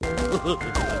Wow.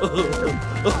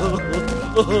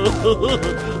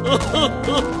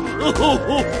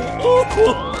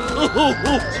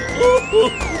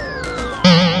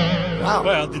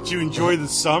 Well, did you enjoy the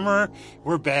summer?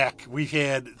 We're back.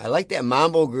 I like that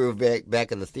mambo groove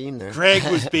back of the theme there. Greg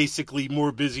was basically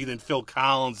more busy than Phil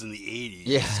Collins in the 80s.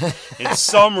 Yeah. And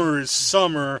summer is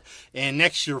summer, and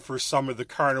next year for summer, the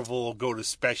carnival will go to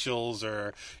specials,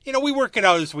 or, we work it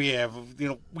out as we have.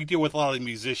 We deal with a lot of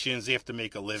musicians. They have to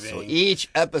make a living. So each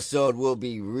episode will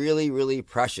be really, really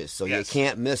precious, so Yes. you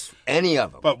can't miss any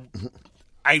of them. But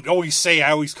I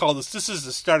always call this is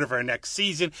the start of our next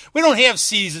season. We don't have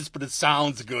seasons, but it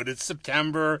sounds good. It's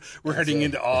September. We're heading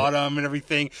into autumn and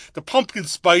everything. The pumpkin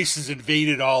spice is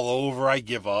invaded all over. I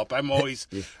give up. I'm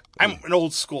an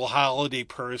old school holiday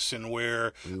person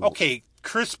where, okay,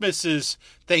 Christmas is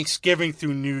Thanksgiving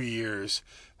through New Year's.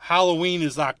 Halloween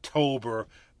is October.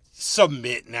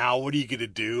 Submit now. What are you going to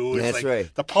do? It's That's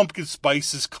right. The pumpkin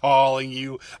spice is calling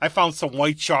you. I found some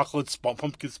white chocolate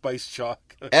pumpkin spice chocolate.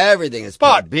 Everything is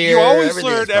But beer, you always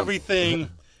everything learn is pumpkin. everything.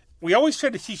 We always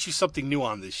try to teach you something new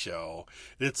on this show.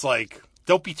 It's like,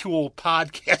 don't be too old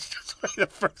podcasters. The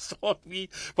first one.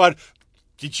 But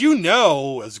did you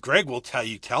know, as Greg will tell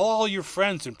you, tell all your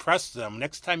friends, impress them.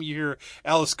 Next time you hear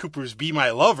Alice Cooper's Be My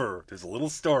Lover, there's a little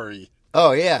story.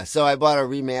 Oh, yeah. So I bought a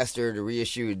remastered,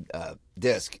 reissued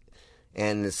disc.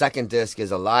 And the second disc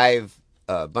is a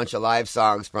bunch of live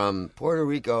songs from Puerto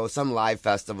Rico, some live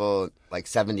festival, like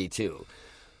 72.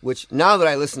 Which, now that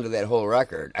I listen to that whole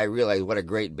record, I realize what a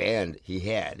great band he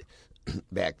had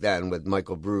back then with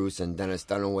Michael Bruce and Dennis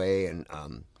Dunaway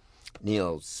and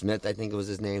Neil Smith, I think it was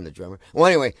his name, the drummer. Well,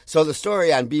 anyway, so the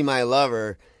story on Be My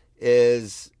Lover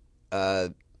is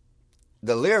the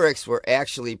lyrics were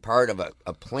actually part of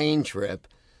a plane trip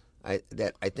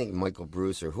that I think Michael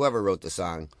Bruce or whoever wrote the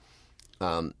song,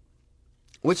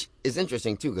 which is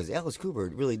interesting, too, because Alice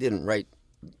Cooper really didn't write.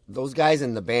 Those guys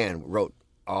in the band wrote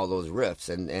all those riffs,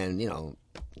 and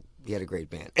he had a great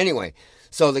band. Anyway,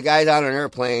 so the guy's on an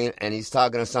airplane, and he's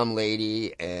talking to some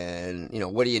lady, and,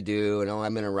 what do you do? And,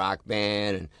 I'm in a rock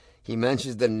band, and he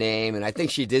mentions the name, and I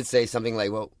think she did say something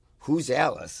like, well, who's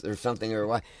Alice, or something, or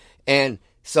what? And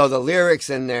so the lyrics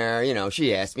in there,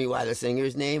 she asked me why the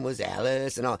singer's name was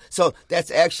Alice, and all. So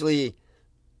that's actually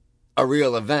a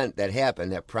real event that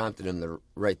happened that prompted him to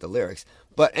write the lyrics.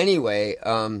 But anyway,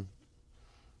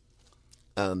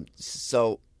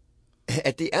 so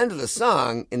at the end of the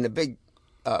song, in the big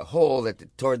hole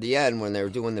toward the end when they were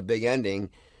doing the big ending,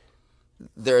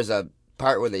 there's a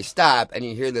part where they stop and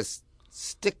you hear this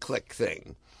stick click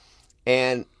thing.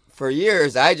 And for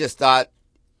years, I just thought,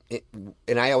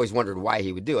 and I always wondered why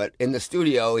he would do it. In the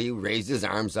studio, he raised his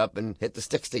arms up and hit the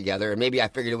sticks together. And maybe I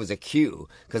figured it was a cue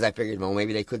because I figured, well,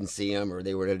 maybe they couldn't see him or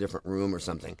they were in a different room or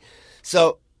something.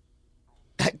 So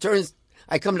I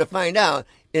come to find out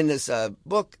in this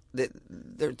book that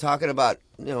they're talking about,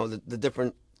 the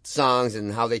different songs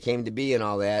and how they came to be and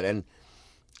all that. And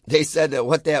they said that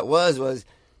what that was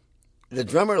the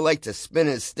drummer liked to spin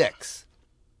his sticks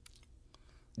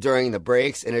during the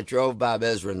breaks, and it drove Bob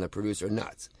Ezrin, the producer,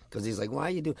 nuts. Because he's like, why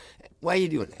are you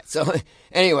doing that? So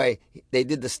anyway, they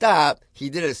did the stop. He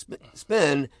did a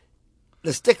spin.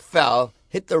 The stick fell,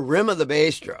 hit the rim of the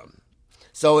bass drum.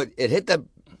 So it hit the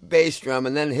bass drum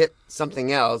and then hit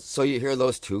something else. So you hear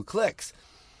those two clicks.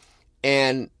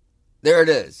 And there it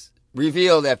is.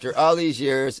 Revealed after all these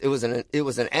years, it was an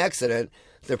accident.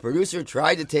 The producer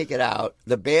tried to take it out.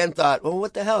 The band thought, well,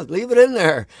 what the hell? Leave it in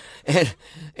there. And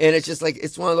it's just like,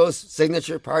 it's one of those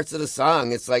signature parts of the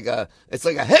song. It's like a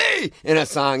hey in a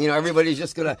song. Everybody's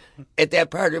just going to, at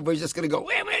that part, everybody's just going to go,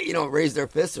 wait, raise their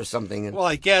fists or something. And well,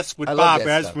 I guess with Bob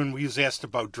Ezrin, we was asked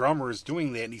about drummers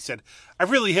doing that, and he said, I've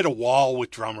really hit a wall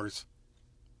with drummers.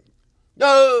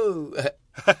 No!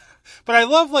 But I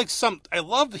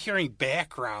love hearing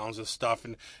backgrounds of stuff,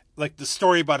 and like the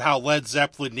story about how Led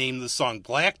Zeppelin named the song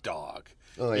Black Dog.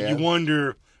 Oh, and yeah? you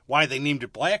wonder why they named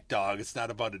it Black Dog. It's not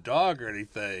about a dog or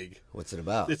anything. What's it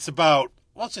about? It's about,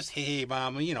 well, it's just, hey,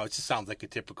 Mama, it just sounds like a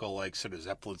typical, like, sort of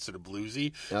Zeppelin, sort of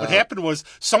bluesy. What happened was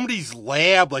somebody's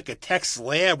lab, like a tech's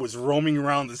lab, was roaming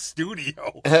around the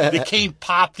studio. The cane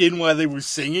popped in while they were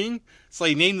singing, so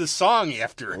they named the song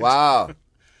after it. Wow.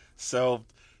 So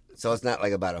it's not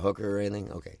like about a hooker or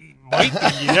anything? Okay. Might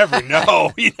be. You never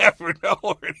know. You never know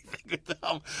or anything with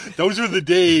them. Those were the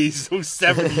days, those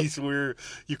 70s, where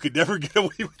you could never get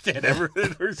away with that ever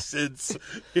since.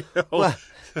 But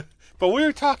we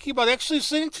were talking about, actually,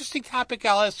 it's an interesting topic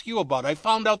I'll ask you about. I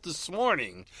found out this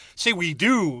morning, say we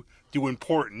do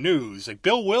important news. Like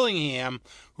Bill Willingham,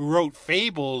 who wrote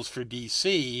Fables for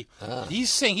DC, he's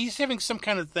saying he's having some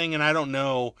kind of thing, and I don't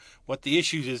know what the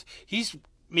issue is. He's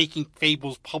making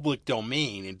Fables public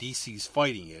domain, and DC's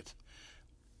fighting it.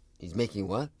 He's making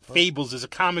what? Fables is a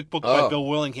comic book by Bill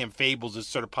Willingham. Fables is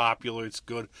sort of popular. It's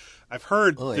good. I've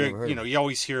heard, you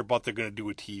always hear about they're going to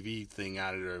do a TV thing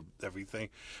out of it or everything.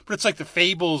 But it's like the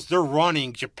Fables, they're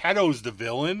running. Geppetto's the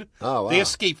villain. Oh, wow. They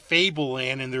escape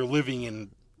Fableland and they're living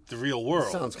in the real world.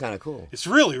 That sounds kind of cool. It's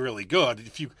really, really good.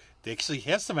 They actually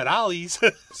have some at Ollie's.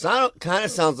 Kind of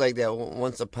sounds like that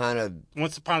Once Upon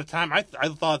a Time. I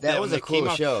thought that was a cool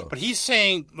show. But he's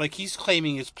saying, like, he's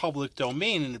claiming it's public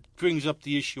domain, and it brings up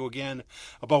the issue again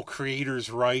about creators'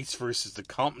 rights versus the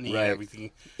company and everything.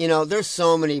 You know, there's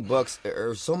so many books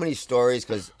or so many stories,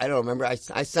 because I don't remember.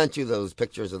 I sent you those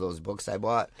pictures of those books I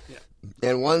bought. Yeah.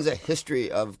 And one's a history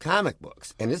of comic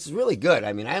books. And this is really good.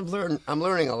 I mean, I'm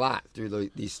learning a lot through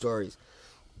these stories.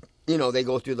 You know, they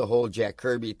go through the whole Jack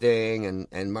Kirby thing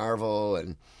and Marvel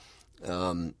and,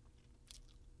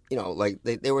 you know, like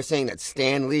they were saying that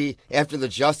Stan Lee, after the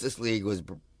Justice League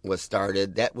was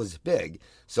started, that was big.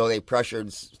 So they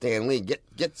pressured Stan Lee,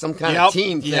 get some kind of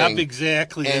team thing. Yep,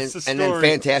 exactly. That's the story. And then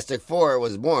Fantastic Four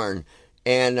was born.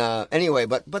 And anyway,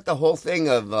 but the whole thing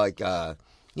of like,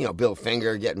 you know, Bill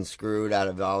Finger getting screwed out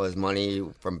of all his money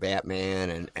from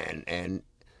Batman and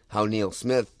how Neil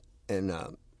Smith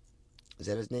and... is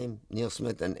that his name? Neil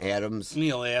Smith and Adams.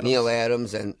 Neil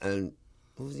Adams and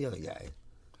who was the other guy?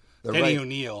 Denny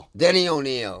O'Neil. Denny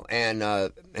O'Neil and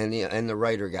the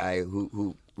writer guy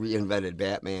who reinvented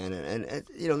Batman and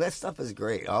you know, that stuff is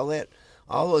great. All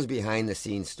those behind the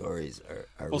scenes stories are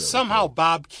well, really somehow cool.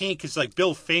 Bob Kane, because like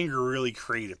Bill Finger really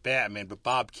created Batman, but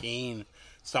Bob Kane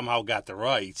somehow got the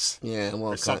rights. Yeah,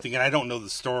 well, or something, and I don't know the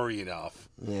story enough.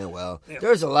 Yeah, well,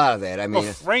 there's a lot of that. I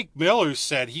mean, Frank Miller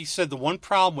said the one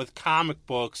problem with comic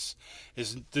books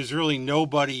is there's really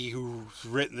nobody who's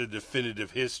written the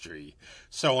definitive history.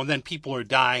 So, and then people are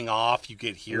dying off. You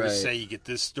get hearsay, you get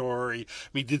this story. I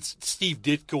mean, did Steve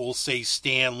Ditko say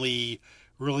Stan Lee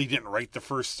really didn't write the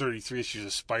first 33 issues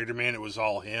of Spider-Man? It was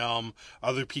all him.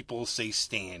 Other people say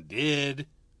Stan did.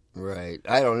 Right.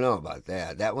 I don't know about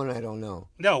that. That one I don't know.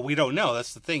 No, we don't know.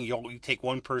 That's the thing. You take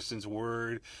one person's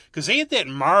word. Because they had that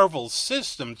Marvel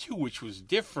system, too, which was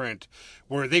different,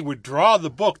 where they would draw the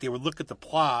book. They would look at the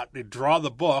plot. They'd draw the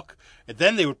book, and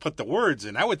then they would put the words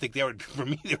in. I would think that would, for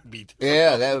me, that would be difficult.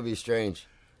 Yeah, that would be strange.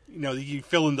 You know, you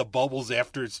fill in the bubbles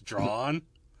after it's drawn.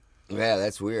 Yeah,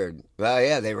 that's weird. Well,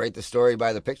 yeah, they write the story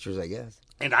by the pictures, I guess.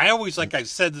 And I always, like I've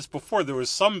said this before, there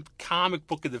was some comic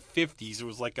book in the 50s. It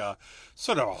was like a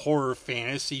sort of a horror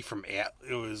fantasy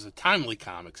it was a Timely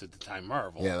Comics at the time,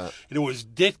 Marvel. Yeah. And it was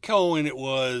Ditko and it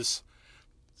was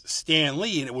Stan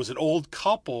Lee, and it was an old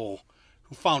couple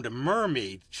who found a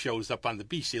mermaid shows up on the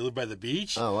beach. They lived by the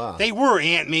beach. Oh, wow. They were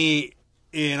Aunt May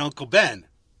and Uncle Ben.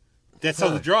 That's how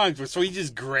the drawings were. So he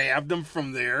just grabbed them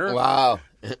from there. Wow.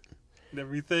 And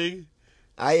everything.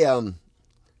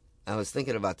 I was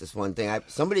thinking about this one thing.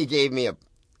 Somebody gave me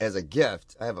as a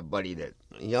gift. I have a buddy that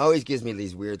he always gives me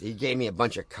these weird. He gave me a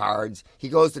bunch of cards. He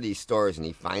goes to these stores and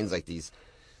he finds like these,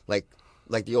 like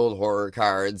the old horror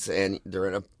cards, and they're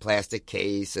in a plastic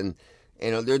case, and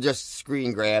you know, they're just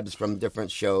screen grabs from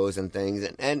different shows and things,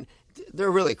 and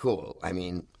they're really cool. I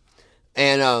mean,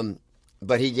 and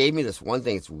but he gave me this one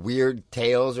thing. It's Weird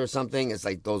Tales or something. It's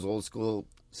like those old school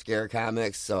scare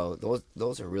comics, so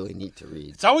those are really neat to read.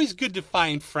 It's always good to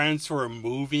find friends who are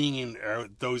moving and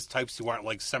those types who aren't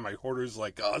like semi-hoarders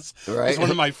like us. Right.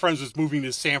 One of my friends was moving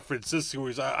to San Francisco. He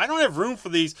was I don't have room for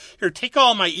these. Here, take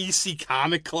all my EC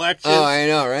comic collections. Oh, I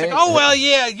know, right? It's like, oh, well,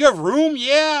 yeah, you have room?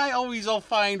 Yeah, I'll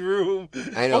find room.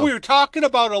 I know. But we were talking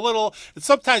about and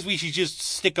sometimes we should just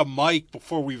stick a mic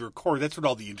before we record. That's when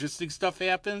all the interesting stuff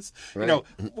happens. Right. You know,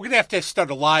 we're going to start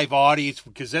a live audience,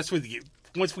 because that's when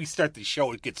once we start the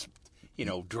show, it gets, you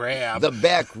know, drab. The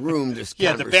back room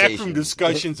Yeah, the back room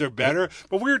discussions are better.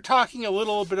 But we were talking a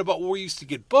little bit about where we used to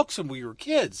get books when we were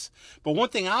kids. But one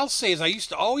thing I'll say is I used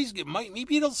to always get,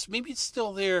 maybe it's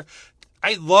still there.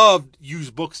 I loved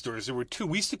used bookstores. There were two.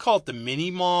 We used to call it the mini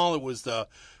mall. It was the,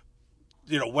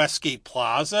 you know, Westgate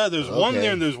Plaza. There's one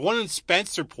there, and there's one in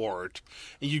Spencerport.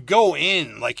 And you go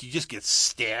in, like, you just get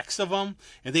stacks of them,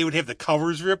 and they would have the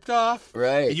covers ripped off.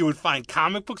 Right. And you would find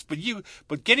comic books,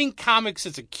 but getting comics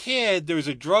as a kid, there was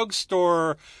a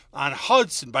drugstore on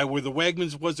Hudson by where the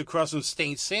Wegmans was across from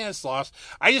St. Stanislaus.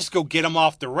 I just go get them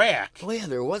off the rack. Oh yeah,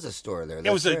 there was a store there.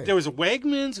 There was a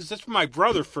Wegmans, because that's where my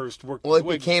brother first worked. Well, it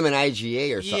became an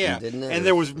IGA or something, didn't it? And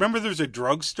remember there was a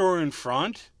drugstore in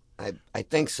front? I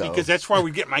think so. Because that's where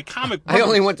we get my comic book. I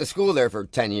only went to school there for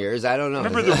 10 years. I don't know.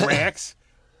 Remember the racks?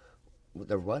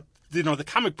 The what? You know, the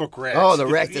comic book racks. Oh, the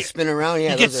rack that spin around?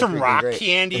 Yeah, you get some rock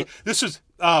candy. This was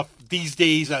these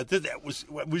days,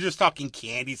 we're just talking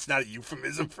candy. It's not a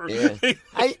euphemism for. Yeah.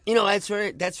 That's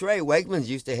right. That's right. Wegmans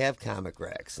used to have comic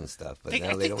racks and stuff, but now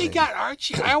I they think don't. They got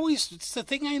Archie. It's the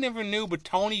thing I never knew, but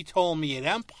Tony told me at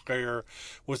Empire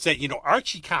was that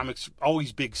Archie comics are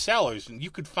always big sellers, and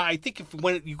you could find. I think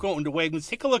when you go into Wegmans,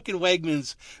 take a look at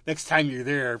Wegmans next time you're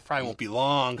there. It probably won't be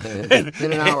long. In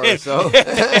an hour or so.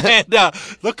 And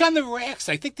look on the racks.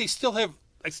 I think they still have.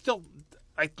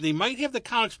 They might have the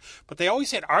comics, but they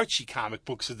always had Archie comic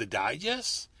books of the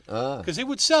digest because they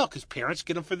would sell because parents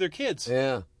get them for their kids.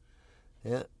 Yeah,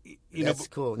 that's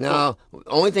cool. Now, the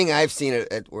only thing I've seen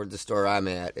at where the store I'm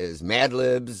at is Mad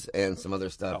Libs and some other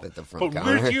stuff at the front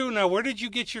counter. Where did you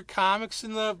get your comics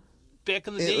back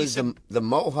in the days? It was the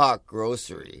Mohawk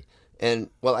Grocery.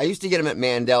 And, well, I used to get them at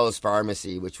Mandel's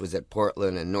Pharmacy, which was at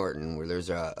Portland and Norton, where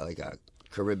there's a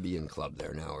Caribbean club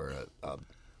there now, or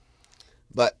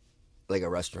but like a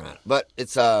restaurant. But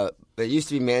it used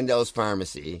to be Mandel's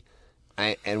Pharmacy,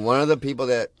 and one of the people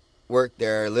that worked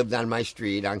there lived on my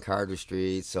street, on Carter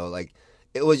Street. So like,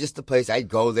 it was just a place I'd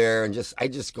go there and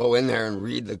I'd just go in there and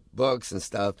read the books and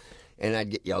stuff. And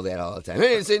I'd get yelled at all the time.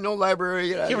 Hey, this ain't no library.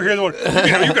 You ever hear the one?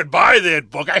 You could buy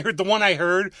that book. I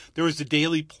heard there was the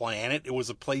Daily Planet. It was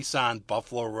a place on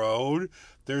Buffalo Road.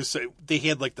 They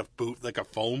had like the booth, like a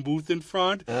phone booth in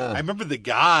front. I remember the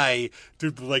guy.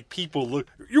 People look.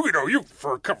 You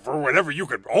for whatever you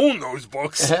could own those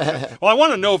books. Well, I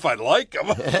want to know if I'd like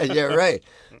them. Yeah, right.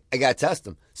 I got to test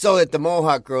them. So at the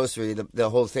Mohawk Grocery, the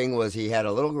whole thing was he had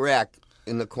a little rack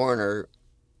in the corner.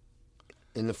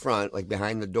 In the front, like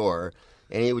behind the door,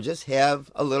 and he would just have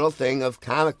a little thing of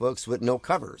comic books with no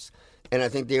covers. And I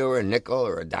think they were a nickel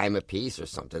or a dime a piece or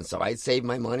something. So I'd save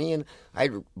my money and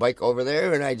I'd bike over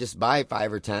there and I'd just buy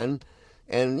 5 or 10.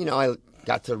 And, I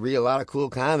got to read a lot of cool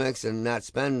comics and not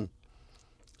spend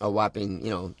a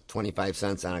whopping, 25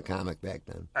 cents on a comic back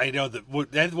then. I know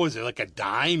that was like a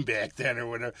dime back then or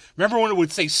whatever. Remember when it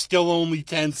would say still only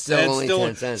 10 cents? Still only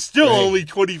 10 cents. Still only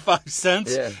 25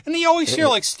 cents. Yeah. And you always hear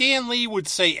like Stan Lee would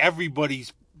say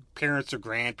everybody's parents or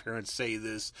grandparents say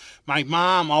this. My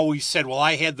mom always said, well,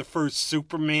 I had the first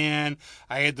Superman.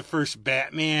 I had the first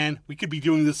Batman. We could be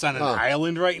doing this on an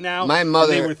island right now. My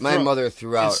mother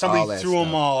threw out somebody all that threw stuff.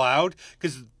 them all out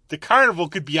because the carnival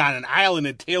could be on an island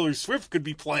and Taylor Swift could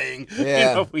be playing.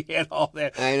 Yeah. We had all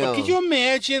that. I know. But could you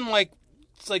imagine,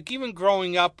 it's like even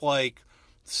growing up,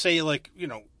 say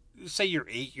you're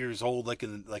 8 years old, like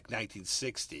in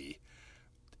 1960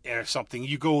 or something.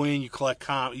 You go in, you collect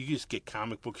you just get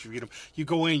comic books, you read them. You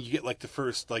go in, you get the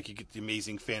first, you get the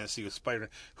Amazing Fantasy with Spider-Man.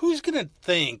 Who's going to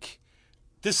think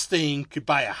this thing could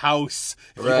buy a house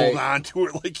if you hold on to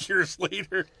it years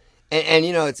later? And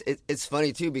it's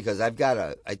funny too because I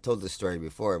told the story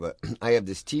before, but I have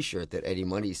this T-shirt that Eddie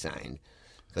Money signed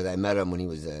because I met him when he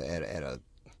was at a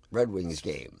Red Wings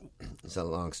game. It's a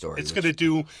long story. It's going to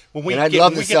do when we. I'd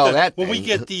love to sell that when thing. we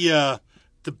get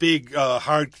the big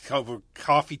hardcover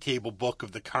coffee table book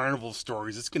of the carnival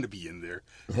stories. It's going to be in there,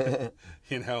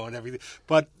 and everything.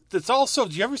 But it's also.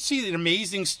 Do you ever see the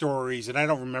Amazing Stories? And I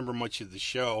don't remember much of the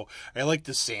show. I like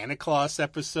the Santa Claus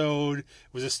episode. It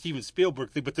was a Steven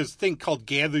Spielberg thing, but there's a thing called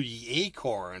Gather Ye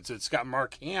Acorns. It's got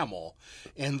Mark Hamill,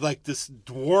 and this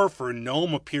dwarf or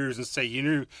gnome appears and say,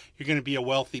 you're going to be a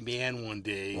wealthy man one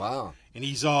day. Wow. And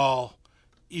he's all,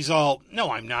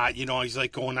 no, I'm not. He's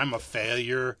going, I'm a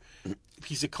failure.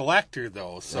 He's a collector,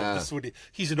 though. So this is what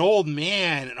he's an old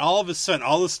man, and all of a sudden,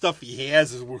 all the stuff he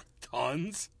has is worth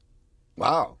tons.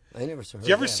 Wow. I never saw.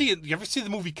 You ever see the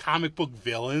movie Comic Book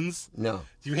Villains? No.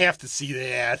 You have to see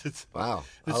that. Wow.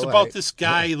 It's about this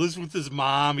guy. He lives with his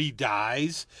mom. He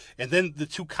dies. And then the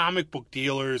two comic book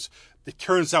dealers, it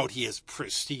turns out he has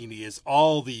pristine. He has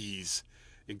all these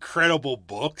incredible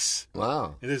books.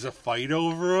 Wow. And there's a fight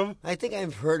over them. I think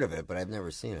I've heard of it, but I've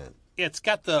never seen it. Yeah, it's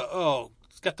got the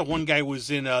one guy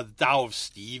was in Tao of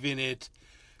Steve in it.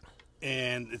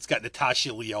 And it's got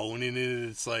Natasha Lyonne in it.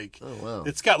 It's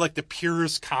it's got the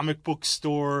purest comic book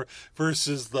store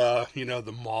versus the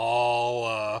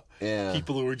mall.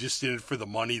 People who are just in it for the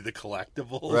money, the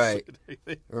collectibles. Right.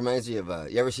 It reminds me of,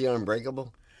 you ever see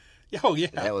Unbreakable? Oh, yeah.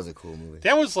 That was a cool movie.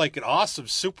 That was an awesome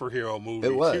superhero movie,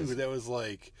 it was. too. That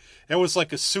was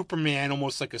like a Superman,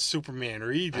 almost like a Superman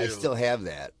redo. I still have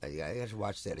that. I have to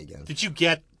watch that again. Did you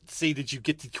get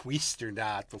the twist or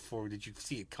not before? Did you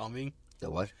see it coming? The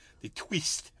what? The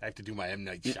twist. I have to do my M.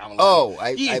 Night Shyamalan. Oh,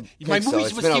 I my think so. movies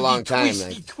It's must been a give long me time.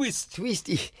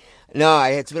 Twisty. No,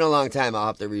 it's been a long time. I'll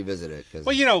have to revisit it.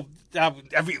 Well,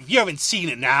 if you haven't seen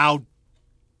it now,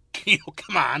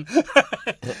 Come on.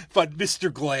 But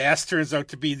Mr. Glass turns out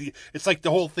to be it's like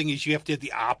the whole thing is you have to have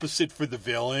the opposite for the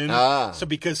villain. So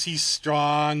because he's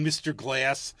strong, Mr.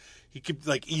 Glass, he could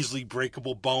like easily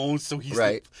breakable bones. So he's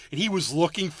right. And he was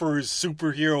looking for his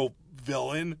superhero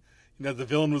villain. The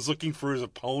villain was looking for his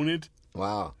opponent.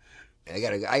 Wow. I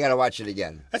gotta watch it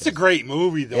again. That's a great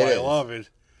movie, though. I love it.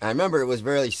 I remember it was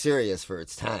very serious for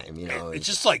its time. It's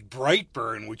just like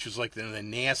Brightburn, which was like the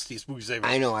nastiest movies I've ever.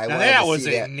 I know. I wanted that to was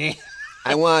see a that.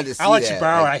 I wanted to see that. I'll let you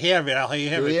borrow it. I have it. I'll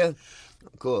have it. Do you?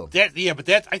 Cool. But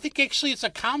that I think actually it's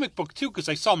a comic book too, because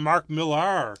I saw Mark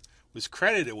Millar was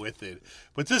credited with it.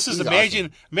 But this is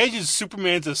imagine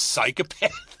Superman's a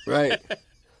psychopath. Right.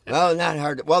 Well, not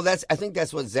hard. I think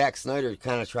that's what Zack Snyder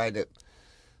kind of tried to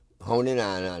hone in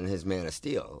on his Man of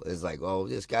Steel. Is like, oh,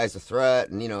 this guy's a threat,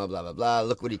 and blah blah blah.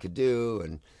 Look what he could do,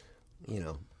 and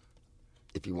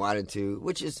if he wanted to,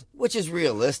 which is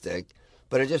realistic,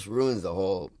 but it just ruins the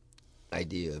whole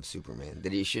idea of Superman.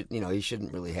 That he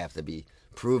shouldn't really have to be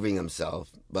proving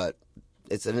himself, but.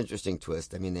 It's an interesting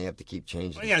twist. I mean, they have to keep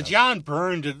changing. Well, yeah, John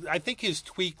Byrne, I think his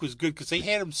tweak was good because they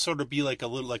had him sort of be like a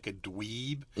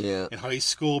dweeb in high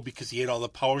school because he had all the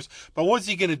powers. But what's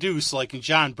he going to do? So, like in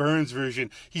John Byrne's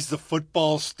version, he's the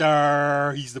football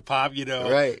star, he's the pop,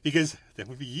 Right. Because that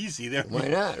would be easy. Why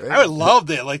not? Right? I would love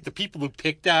that. Like the people who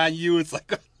picked on you, it's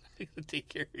like, I'm going to take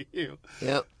care of you.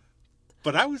 Yep.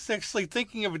 But I was actually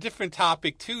thinking of a different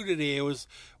topic too today. It was,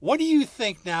 what do you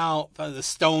think now of the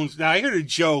Stones? Now, I heard a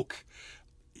joke.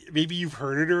 Maybe you've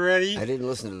heard it already. I didn't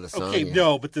listen to the song. Okay, yet.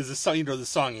 No, but there's a song, the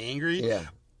song "Angry." Yeah.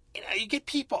 You get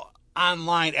people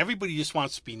online. Everybody just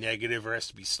wants to be negative or has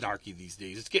to be snarky these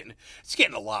days. It's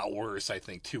getting a lot worse, I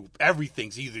think, too.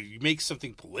 Everything's either you make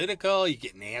something political, you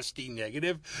get nasty,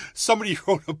 negative. Somebody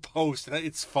wrote a post, and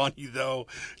it's funny though.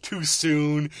 Too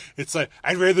soon. It's like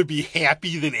I'd rather be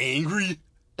happy than angry.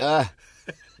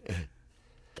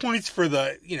 Points for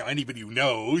the anybody who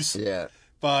knows. Yeah.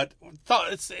 But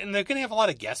and they're going to have a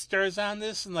lot of guest stars on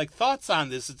this, and like thoughts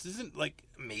on this. It isn't like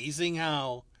amazing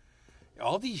how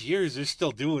all these years they're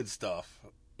still doing stuff.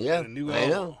 Yeah, I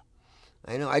know.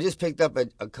 I just picked up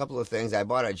a couple of things. I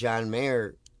bought a John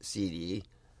Mayer CD,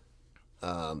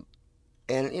 and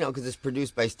because it's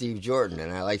produced by Steve Jordan,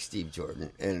 and I like Steve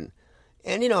Jordan, and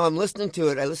I'm listening to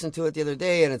it. I listened to it the other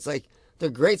day, and it's like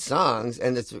they're great songs,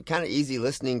 and it's kind of easy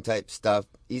listening type stuff,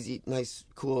 easy, nice,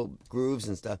 cool grooves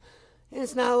and stuff. And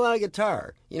it's not a lot of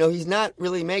guitar. He's not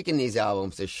really making these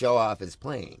albums to show off his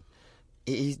playing.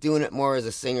 He's doing it more as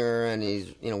a singer, and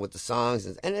he's, with the songs.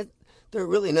 And they're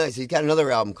really nice. He's got another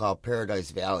album called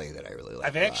Paradise Valley that I really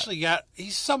like.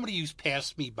 He's somebody who's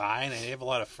passed me by, and I have a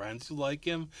lot of friends who like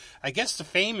him. I guess the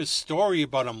famous story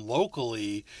about him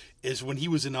locally is when he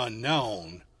was an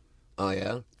unknown. Oh,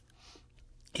 yeah?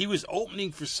 He was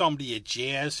opening for somebody at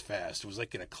Jazz Fest. It was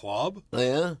like in a club. Oh,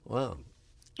 yeah? Wow.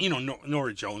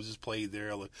 Nora Jones has played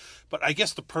there, but I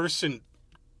guess the person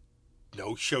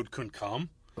no-showed couldn't come.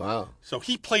 Wow. So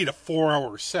he played a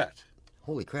 4-hour set.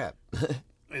 Holy crap.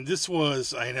 And this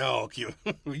was, I know,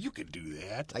 you could do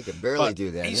that. I could barely do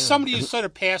that. He's somebody who sort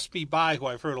of passed me by who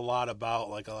I've heard a lot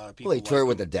about, like a lot of people. Well, he toured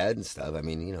with the Dead and stuff. I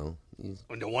mean, no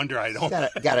wonder I don't.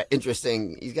 He's got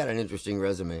an interesting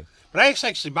resume. But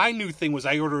actually, my new thing was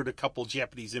I ordered a couple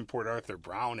Japanese import Arthur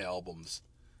Brown albums.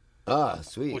 Ah,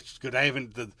 sweet. Which is good. I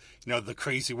haven't the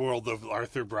crazy world of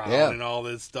Arthur Brown and all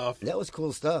this stuff. That was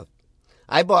cool stuff.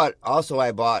 I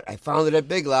found it at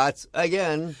Big Lots.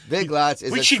 Again, Big Lots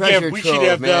is a treasure trove, we should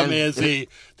have man. them as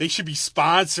they should be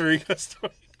sponsoring us.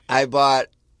 I bought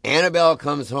Annabelle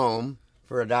Comes Home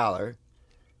for $1.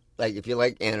 Like, if you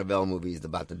like Annabelle movies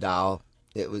about the doll,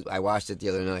 I watched it the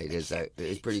other night.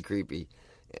 It's pretty creepy.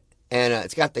 And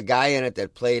it's got the guy in it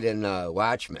that played in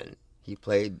Watchmen. He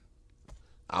played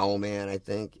Owlman, I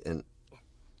think,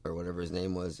 or whatever his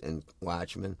name was in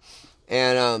Watchmen.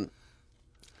 And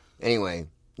anyway,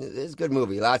 it's a good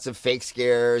movie. Lots of fake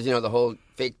scares, the whole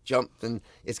fake jump, and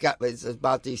it's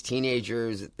about these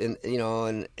teenagers, and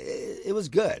and it was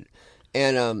good.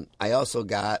 And I also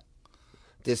got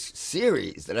this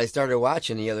series that I started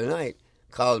watching the other night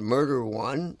called Murder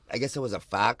One. I guess it was a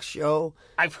Fox show.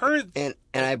 I've heard, and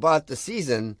I bought the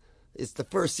season. It's the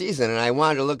first season, and I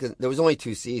wanted to look at. There was only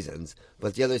 2 seasons,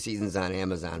 but the other season's on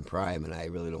Amazon Prime, and I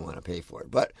really don't want to pay for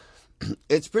it. But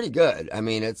it's pretty good. I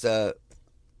mean, it's a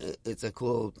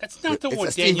cool. That's not the one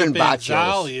Daniel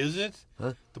Benzali, is it?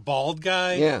 Huh? The bald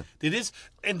guy. Yeah, it is,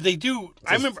 and they do.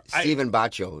 I remember Stephen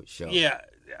Baccio show. Yeah,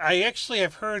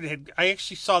 I've heard. I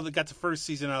actually got the first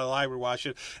season out of the library, watched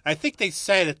it. I think they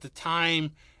said at the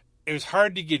time it was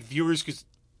hard to get viewers because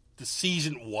the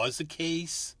season was a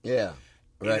case. Yeah.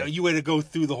 Right. You had to go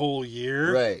through the whole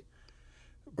year. Right.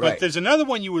 But Right. there's another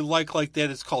one you would like that.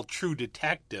 It's called True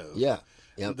Detective. Yeah.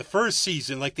 Yep. The first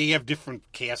season, like they have different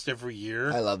cast every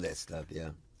year. I love that stuff. Yeah.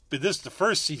 But the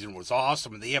first season was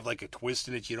awesome, and they have like a twist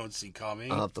in it you don't see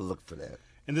coming. I'll have to look for that.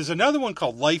 And there's another one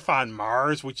called Life on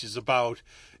Mars, which is about.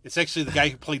 It's actually the guy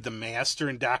who played the Master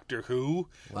in Doctor Who.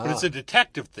 Wow. But it's a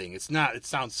detective thing. It's not. It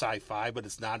sounds sci-fi, but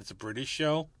it's not. It's a British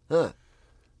show. Huh.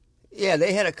 Yeah,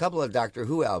 they had a couple of Doctor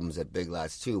Who albums at Big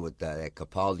Lots too with that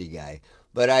Capaldi guy.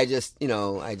 But I just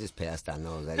passed on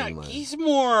those. I didn't want. He's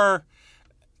more.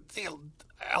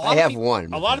 I have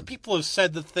one. A lot of people have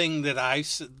said the thing that I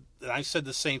said. I said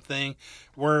the same thing,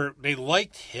 where they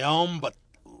liked him, but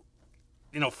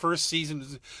first season,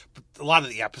 but a lot of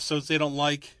the episodes they don't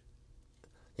like.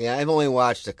 Yeah, I've only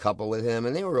watched a couple with him,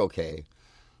 and they were okay.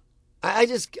 I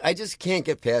just can't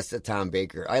get past the Tom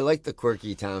Baker. I like the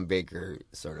quirky Tom Baker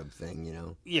sort of thing,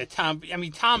 Yeah, Tom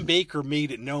Baker made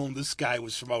it known this guy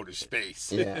was from outer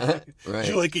space. Yeah, right.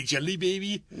 Do you like a jelly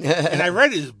baby? And I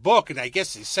read his book, and I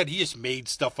guess he said he just made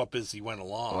stuff up as he went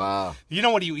along. Wow. You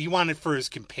know what he wanted for his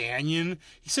companion?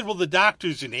 He said, well, the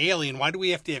Doctor's an alien. Why do we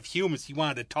have to have humans? He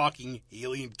wanted a talking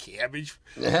alien cabbage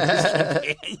for his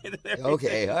companion.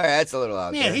 Okay, all right, that's a little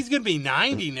out there. Man, he's going to be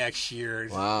 90 next year.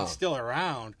 Wow. He's still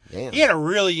around. Damn. He had a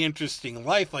really interesting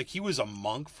life. Like, he was a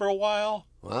monk for a while.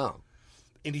 Wow.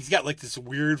 And he's got, like, this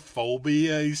weird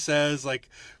phobia, he says. Like,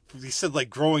 he said, like,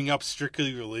 growing up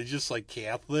strictly religious, like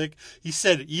Catholic. He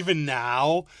said, even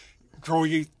now,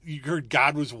 you heard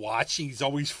God was watching. He's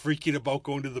always freaking about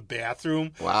going to the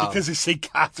bathroom. Wow. Because they say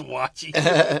God's watching.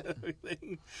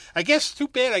 I guess, too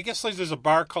bad. I guess, like, there's a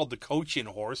bar called the Coach and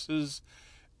Horses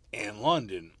in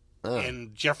London. Oh.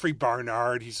 And Jeffrey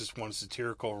Barnard, he's this one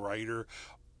satirical writer.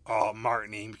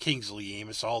 Martin Kingsley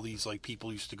Amos, all these like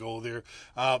people used to go there.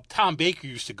 Tom Baker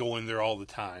used to go in there all the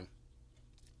time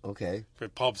Okay. for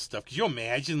pub stuff. Could you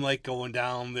imagine like going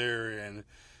down there? And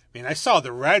I mean, I saw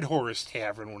the Red Horse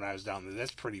Tavern when I was down there.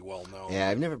 That's pretty well known. Yeah,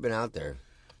 I've never been out there.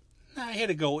 I had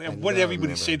to go. What did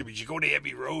everybody say to me? You go to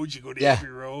Abbey Road. You go to Yeah. Abbey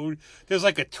Road. There's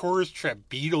like a tourist trap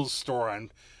Beatles store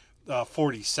on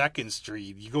 42nd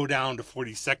Street. You go down to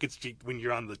 42nd Street when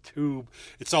you're on the tube.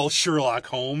 It's all Sherlock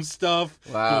Holmes stuff.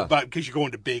 Wow. Because you're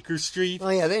going to Baker Street. Oh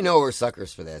yeah, they know we're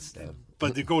suckers for that stuff.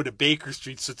 But to go to Baker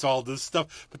Street, so it's all this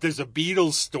stuff. But there's a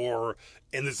Beatles store,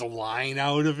 and there's a line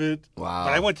out of it. Wow.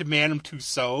 But I went to Madame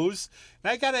Tussauds, and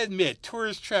I got to admit,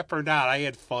 tourist trap or not, I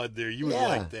had fun there. You would Yeah.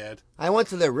 like that. I went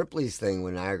to the Ripley's thing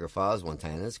when Niagara Falls one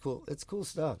time. That's cool. It's cool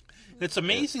stuff. It's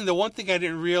amazing. The one thing I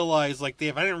didn't realize, like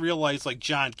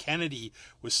John Kennedy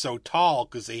was so tall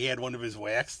because they had one of his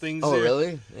wax things Oh there.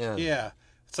 really? Yeah. Yeah.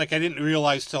 It's like I didn't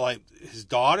realize till his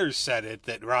daughter said it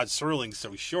that Rod Serling's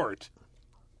so short.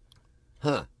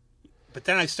 Huh. But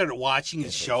then I started watching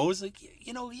his shows, like,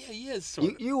 yeah, he is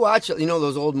sort of. You watch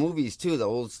those old movies too, the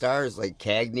old stars like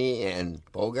Cagney and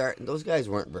Bogart. Those guys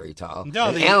weren't very tall. No,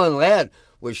 and Alan Ladd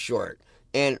was short,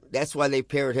 and that's why they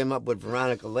paired him up with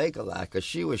Veronica Lake a lot because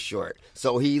she was short.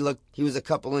 So he was a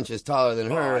couple inches taller than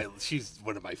her. She's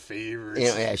one of my favorites.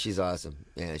 Yeah, she's awesome.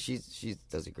 Yeah, she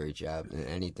does a great job in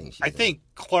anything she does. I think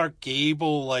Clark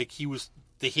Gable, like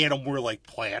they had him wear like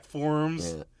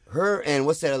platforms. Yeah. Her and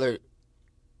what's that other?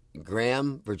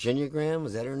 Virginia Graham,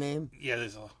 was that her name? Yeah,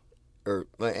 there's Or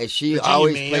she Virginia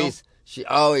always Mayo? plays. She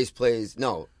always plays.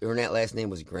 No, her last name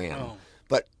was Graham. Oh.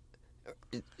 But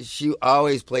she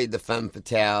always played the femme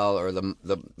fatale or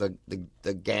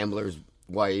the gambler's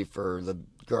wife or the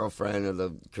girlfriend or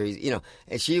the crazy.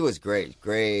 And she was great.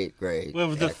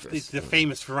 well, actress. the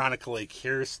famous Veronica Lake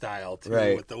hairstyle too,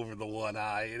 Right. with over the one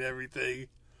eye and everything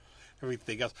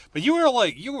else. But you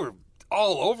were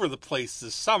all over the place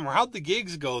this summer. How'd the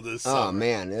gigs go this summer? Oh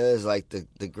man, it was like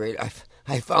the great.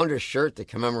 I found a shirt to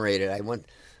commemorate it.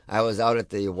 I was out at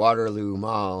the Waterloo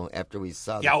Mall after we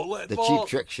saw the Cheap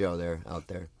Trick show out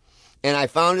there, and I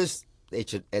found this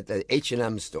at the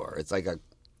H&M store. It's like a,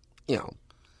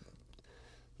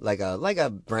 like a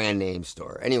brand name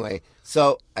store. Anyway,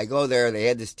 so I go there. They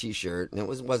had this T-shirt, and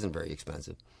it wasn't very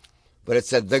expensive, but it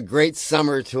said "The Great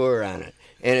Summer Tour" on it.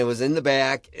 And it was in the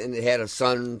back, and it had a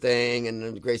sun thing,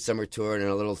 and the Great Summer Tour, and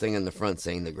a little thing in the front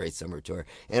saying the Great Summer Tour.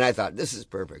 And I thought, this is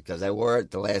perfect, because I wore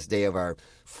it the last day of our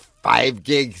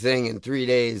 5-gig thing in 3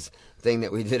 days thing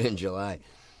that we did in July.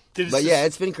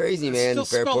 It's been crazy, man.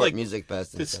 Fairport Music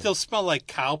Fest. Does it still smell like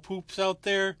cow poops out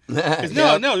there? Yeah.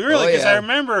 No, really, because Oh, yeah. I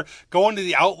remember going to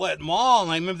the outlet mall,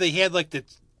 and I remember they had like the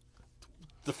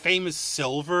famous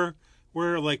Silver,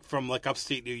 where like from like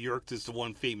upstate New York, there's the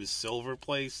one famous Silver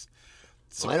place.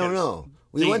 I don't know.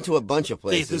 We went to a bunch of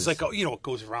places. There's like, it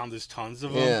goes around. There's tons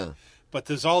of them. Yeah. but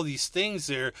there's all these things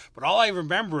there. But all I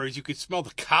remember is you could smell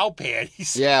the cow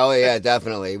patties. Yeah, oh yeah,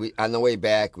 definitely. We on the way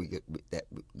back we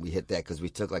hit that because we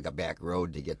took like a back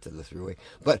road to get to the thruway.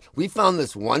 But we found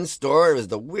this one store. It was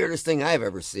the weirdest thing I've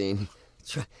ever seen.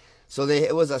 So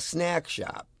it was a snack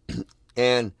shop,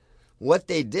 and what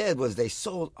they did was they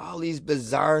sold all these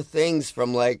bizarre things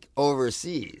from like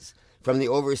overseas, from the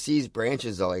overseas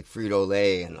branches of like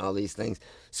Frito-Lay and all these things.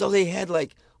 So they had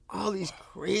like all these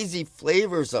crazy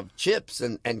flavors of chips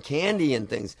and candy and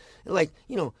things. Like,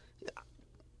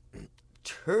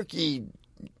 turkey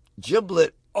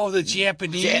giblet. Oh, the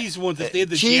Japanese ones. If they had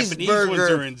the Japanese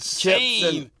ones are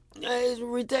insane. It's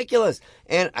ridiculous.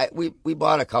 And we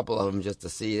bought a couple of them just to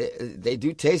see. They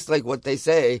do taste like what they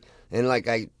say. And like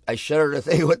I shudder to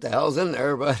think what the hell's in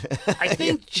there, but I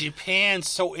think Japan's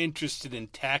so interested in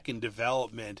tech and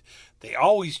development. They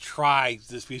always try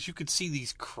this because you could see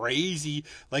these crazy,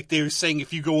 like they were saying,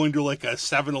 if you go into like a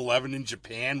 7-Eleven in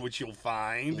Japan, which you'll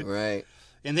find. Right.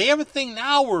 And they have a thing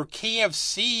now where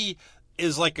KFC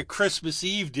is like a Christmas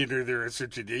Eve dinner there. It's a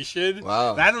tradition.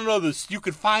 Wow. And I don't know this. You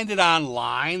could find it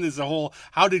online. There's a whole,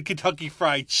 how did Kentucky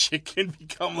Fried Chicken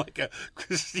become like a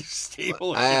Christmas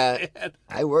staple? I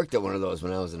worked at one of those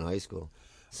when I was in high school.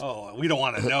 Oh, we don't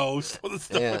want to know.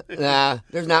 Yeah. Nah,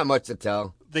 there's not much to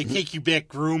tell. They take you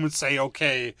back room and say,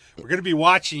 okay, we're going to be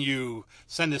watching you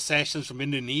send assassins from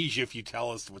Indonesia if you tell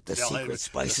us what the secret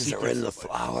spices are in the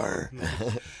flour.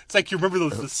 It's like you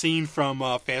remember the scene from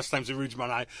Fast Times at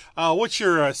Ridgemont High. What's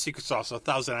your secret sauce?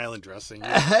 1,000 Island dressing.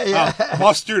 Yeah.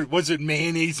 Mustard. Was it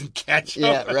mayonnaise and ketchup?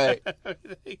 Yeah, right.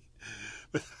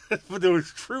 But it was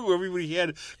true. Everybody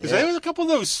had, because there was a couple of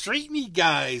those street meat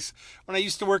guys when I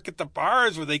used to work at the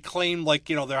bars where they claimed like,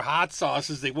 their hot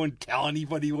sauces. They wouldn't tell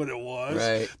anybody what it was.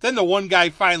 Right. Then the one guy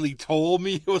finally told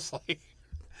me. It was like,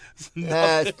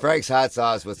 it's Frank's hot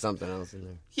sauce with something else in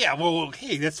there. Yeah, well,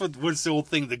 hey, what's the old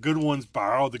thing? The good ones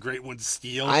borrow, the great ones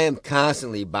steal. I am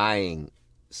constantly buying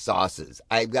sauces.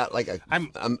 I've got like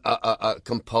a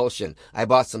compulsion. I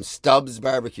bought some Stubbs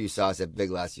barbecue sauce at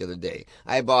Big Lots the other day.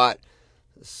 I bought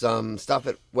some stuff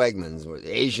at Wegmans with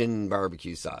Asian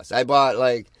barbecue sauce. I bought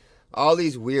like all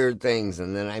these weird things,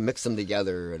 and then I mix them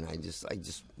together, and I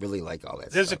just really like all that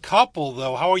There's stuff. a couple,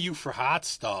 though. How are you for hot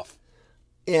stuff?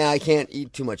 Yeah, I can't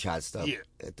eat too much hot stuff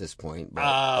at this point, but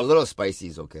a little spicy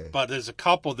is okay. But there's a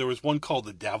couple. There was one called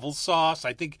the Devil Sauce.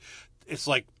 I think it's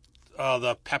like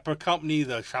the pepper company,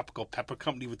 the tropical pepper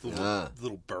company with the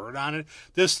little bird on it.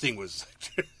 This thing was...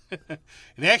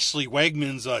 And actually,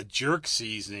 Wegmans jerk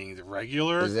seasoning, the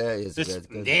regular. Is that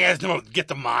good? Yeah, no, get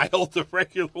the mild, the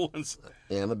regular ones.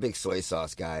 Yeah, I'm a big soy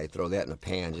sauce guy. Throw that in a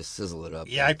pan, just sizzle it up.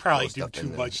 Yeah, I probably do too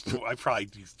much. I probably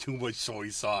do too much soy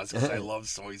sauce because I love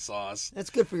soy sauce. That's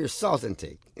good for your salt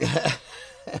intake.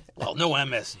 Well, no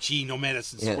MSG, no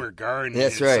Madison Square Garden.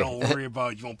 That's right. So don't worry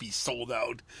about it. You won't be sold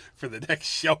out for the next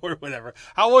show or whatever.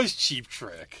 How was Cheap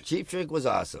Trick? Cheap Trick was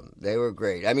awesome. They were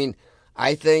great. I mean,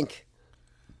 I think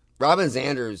Robin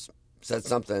Zanders said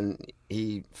something.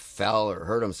 He fell or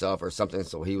hurt himself or something,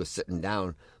 so he was sitting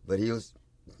down. But he was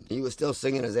still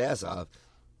singing his ass off.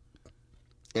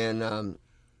 And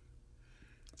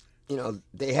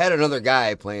they had another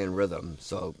guy playing rhythm.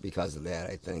 So because of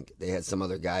that, I think they had some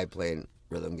other guy playing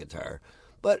rhythm guitar.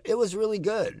 But it was really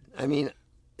good. I mean,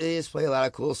 they just play a lot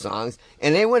of cool songs.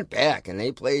 And they went back and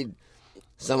they played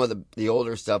some of the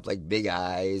older stuff like Big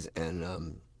Eyes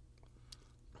and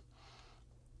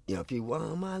if you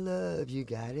want my love, you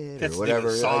got it. That's or whatever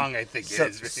the song, I think it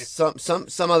is.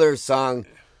 Some other song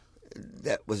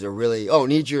that was a really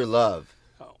Need Your Love.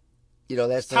 Oh.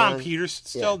 That's Tom Peterson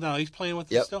still now he's playing with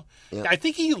them still. Yep. I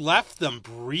think he left them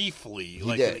briefly, in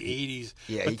the 80s.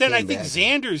 Yeah, but then I think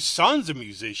Xander's son's a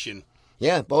musician.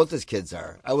 Yeah, both his kids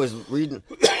are. I was reading.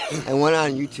 I went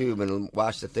on YouTube and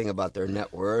watched the thing about their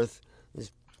net worth.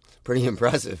 It's pretty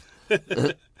impressive.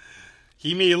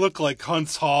 He may look like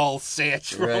Hunt's Hall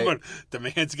Satch, but the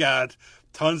man's got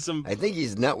tons of... I think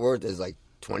his net worth is like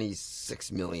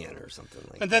 $26 million or something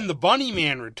like that. And then the Bunny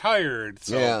Man retired.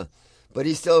 So. Yeah, but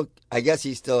I guess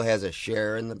he still has a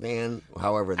share in the band,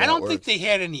 however that I don't works. think they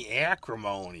had any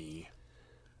acrimony.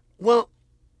 Well,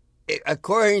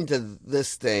 according to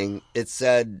this thing, it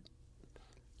said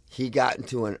he got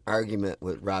into an argument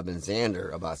with Robin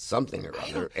Zander about something or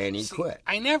other, and he quit.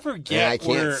 I never get and I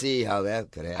can't see how that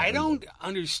could happen. I don't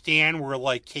understand where,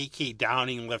 like, K.K.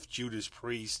 Downing left Judas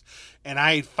Priest, and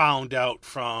I found out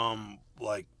from,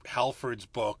 like, Halford's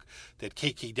book that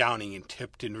K.K. Downing and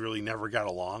Tipton really never got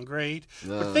along great.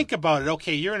 No. But think about it.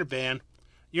 Okay, you're in a band.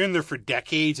 You're in there for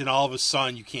decades, and all of a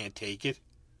sudden you can't take it.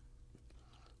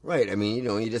 Right. I mean,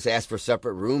 you just ask for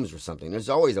separate rooms or something. There's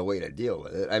always a way to deal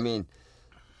with it. I mean...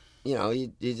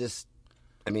 you just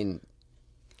I mean,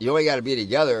 you only got to be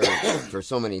together for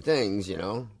so many things, you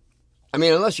know. I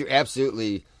mean, unless you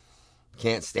absolutely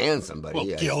can't stand somebody. Well,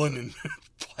 Gillan and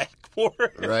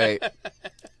Blackmore. Right.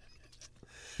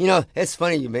 You know, it's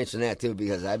funny you mentioned that, too,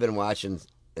 because I've been watching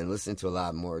and listening to a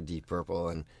lot more Deep Purple,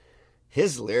 and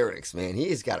his lyrics, man,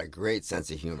 he's got a great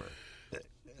sense of humor.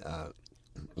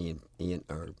 Ian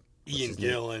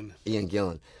Gillan. Ian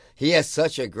Gillan. He has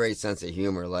such a great sense of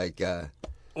humor, like...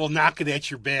 well, knocking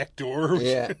at your back door.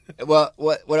 Yeah. Well,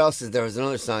 what else is there? Was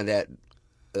another song that...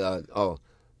 the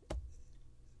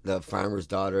farmer's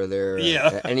daughter there.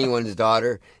 Yeah. Anyone's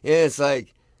daughter. Yeah, it's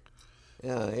like...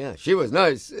 Yeah, she was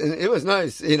nice. It was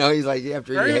nice. You know, he's like,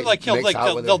 after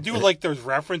they'll do like there's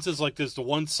references, like there's the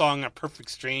one song on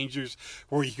Perfect Strangers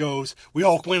where he goes, we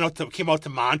all came out to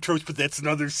Montrose, but that's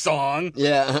another song.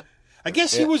 Yeah. I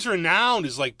guess he was renowned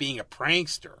as like being a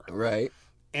prankster. Right.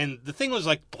 And the thing was,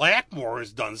 like, Blackmore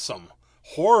has done some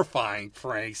horrifying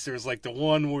pranks. There's like the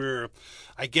one where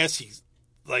I guess he's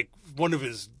like one of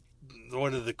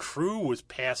the crew was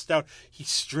passed out. He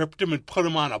stripped him and put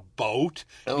him on a boat.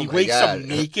 Oh, he my wakes God. up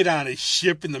naked on his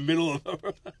ship in the middle of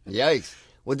the... Yikes.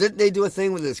 Well, didn't they do a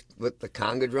thing with the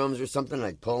conga drums or something,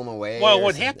 like pull them away? Well,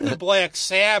 what happened to Black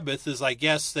Sabbath is, I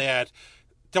guess, that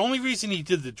the only reason he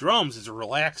did the drums is it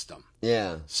relaxed them.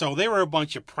 Yeah. So they were a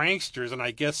bunch of pranksters, and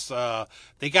I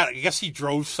guess he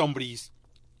drove somebody's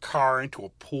car into a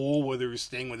pool where they were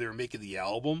staying when they were making the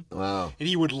album. Wow. And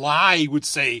he would lie. He would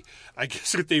say, I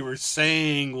guess what they were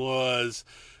saying was,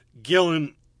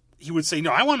 Gillan, he would say, no,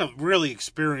 I want to really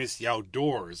experience the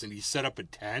outdoors. And he set up a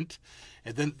tent.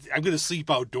 And then I'm going to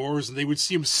sleep outdoors, and they would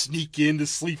see him sneak in to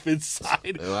sleep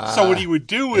inside. Wow. So what he would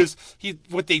do is,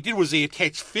 what they did was they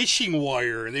attached fishing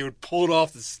wire, and they would pull it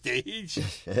off the stage.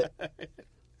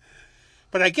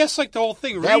 But I guess like the whole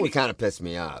thing, that would kind of piss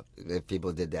me off if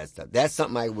people did that stuff. That's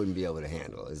something I wouldn't be able to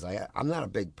handle. Is like, I'm not a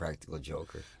big practical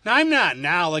joker. No, I'm not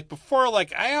now. Like before,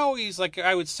 like I always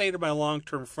I would say to my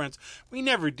long-term friends, we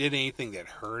never did anything that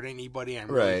hurt anybody. I'm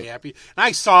really happy. And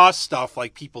I saw stuff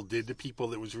like people did to people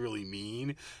that was really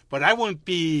mean, but I wouldn't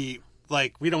be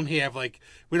like, we don't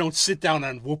sit down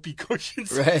on whoopee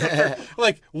cushions. Right.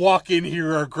 Like walk in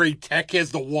here, our great tech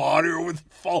has the water with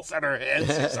falls on our heads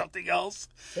or something else.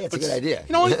 Hey, it's a good idea.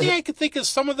 You know, only thing I could think of,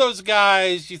 some of those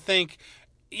guys, you think,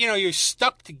 you know, you're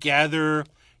stuck together,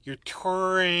 you're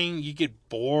touring, you get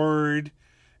bored,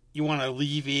 you want to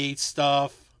alleviate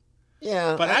stuff.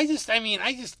 Yeah. But I just,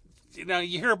 you know,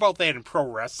 you hear about that in pro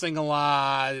wrestling a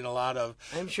lot, and a lot of...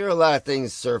 I'm sure a lot of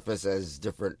things surface as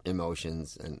different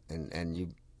emotions, and you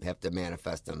have to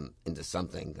manifest them into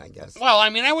something, I guess. Well,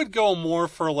 I mean, I would go more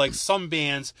for, like, some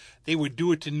bands, they would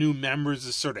do it to new members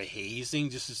as sort of hazing,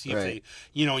 just to see if they,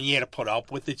 you know, and you had to put up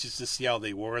with it just to see how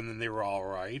they were, and then they were all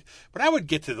right. But I would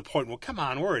get to the point, well, come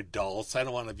on, we're adults. I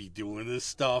don't want to be doing this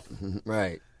stuff.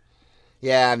 Right.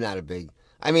 Yeah, I'm not a big...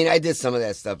 I mean, I did some of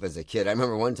that stuff as a kid. I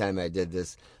remember one time I did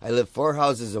this. I lived 4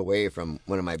 houses away from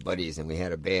one of my buddies, and we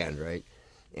had a band, right?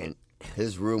 And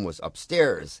his room was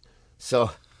upstairs.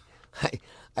 So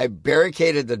I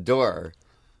barricaded the door,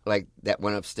 like, that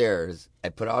went upstairs. I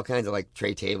put all kinds of, like,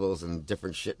 tray tables and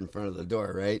different shit in front of the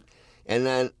door, right? And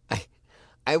then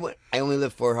I only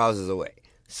lived 4 houses away.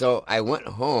 So I went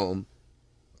home,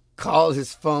 called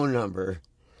his phone number,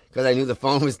 because I knew the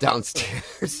phone was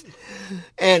downstairs.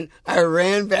 And I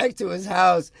ran back to his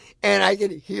house, and I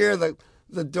could hear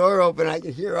the door open. I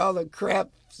could hear all the crap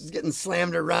getting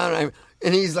slammed around.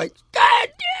 And he's like, God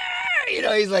damn! You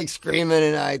know, he's like screaming,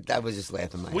 and I was just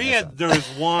laughing my ass off.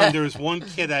 There was one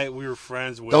kid we were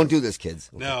friends with. Don't do this, kids.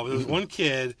 No, there was one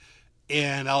kid,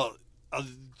 and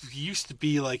he used to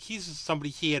be like,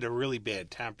 he had a really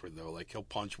bad temper, though. Like, he'll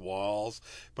punch walls.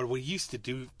 But what he used to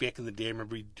do back in the day, I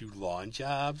remember he'd do lawn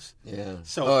jobs. Yeah.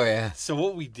 So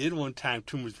what we did one time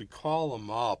to him was we call him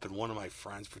up, and one of my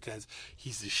friends pretends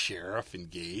he's the sheriff in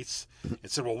Gates and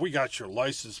said, well, we got your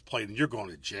license plate, and you're going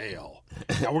to jail.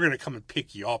 Now we're going to come and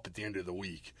pick you up at the end of the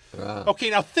week. Wow. Okay,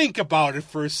 now think about it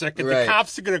for a second. Right. The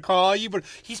cops are going to call you, but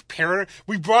he's paranoid.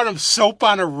 We brought him soap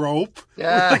on a rope.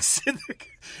 Yeah.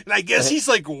 And I guess he's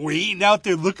like waiting out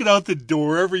there, looking out the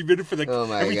door every minute for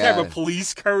every time a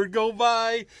police car would go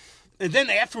by. And then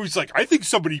afterwards, like, I think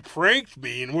somebody pranked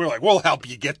me, and we're like, we'll help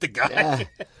you get the guy.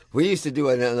 Yeah. We used to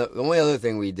do the only other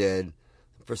thing we did.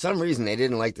 For some reason, they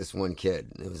didn't like this one kid.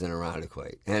 It was in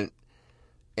Irondequoit,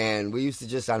 and we used to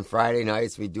just on Friday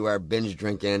nights we'd do our binge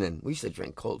drinking, and we used to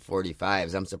drink Colt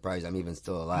 45s. I'm surprised I'm even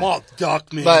still alive. Malt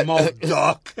duck, man, malt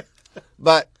duck.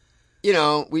 But. You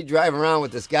know, we drive around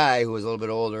with this guy who was a little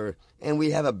bit older, and we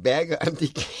have a bag of empty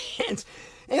cans,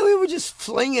 And we would just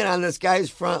fling it on this guy's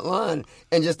front lawn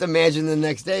and just imagine the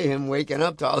next day him waking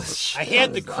up to all this shit. I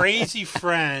had the crazy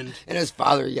friend. And his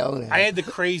father yelling at him. I had the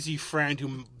crazy friend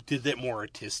who did that more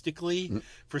artistically.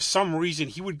 For some reason,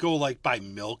 he would go like buy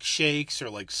milkshakes or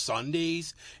like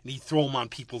sundaes, and he'd throw them on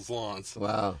people's lawns.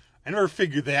 Wow. I never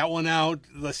figured that one out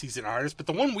unless he's an artist. But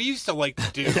the one we used to like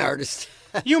to do. An artist.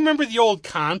 You remember the old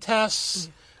contests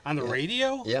on the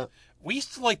radio? Yeah. We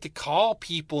used to like to call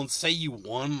people and say you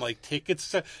won like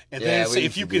tickets, and Yeah, then we say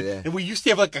used if you to do could. that. And we used to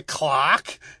have like a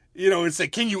clock, and say,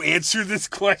 "Can you answer this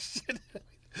question?"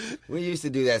 We used to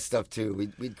do that stuff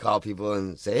too. We'd call people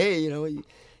and say, hey, and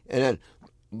then,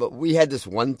 but we had this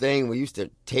one thing. We used to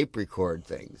tape record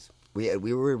things. We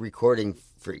were recording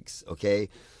freaks. Okay,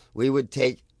 we would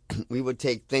take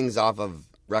things off of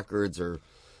records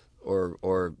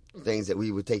or things that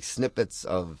we would take snippets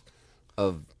of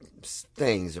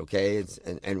things. Okay,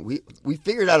 and we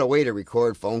figured out a way to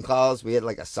record phone calls. We had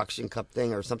like a suction cup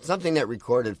thing or something that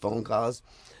recorded phone calls.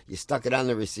 You stuck it on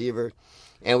the receiver.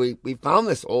 And we found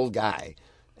this old guy,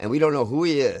 and we don't know who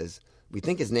he is. We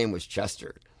think his name was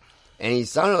Chester. And he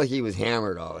sounded like he was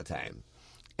hammered all the time.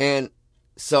 And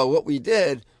so what we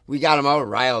did, we got him all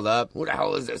riled up. Who the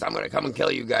hell is this? I'm going to come and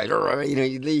kill you guys.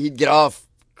 He'd get off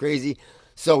crazy.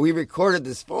 So we recorded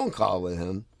this phone call with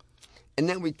him. And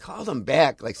then we called him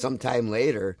back like sometime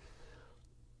later,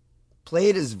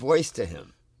 played his voice to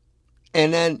him.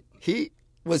 And then he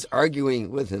was arguing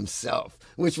with himself,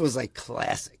 which was like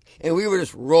classic. And we were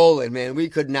just rolling, man. We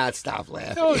could not stop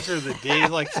laughing. Those are the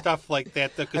days, like stuff like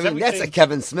that. Though, that's a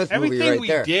Kevin Smith movie right everything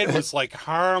there. we did was like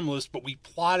harmless, but we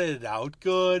plotted it out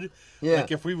good. Yeah.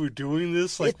 Like if we were doing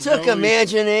this, like it took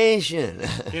imagination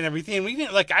and everything. And we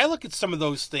didn't like. I look at some of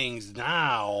those things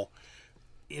now.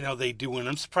 They do, and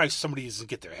I'm surprised somebody doesn't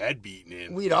get their head beaten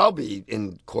in. We'd all be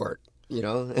in court,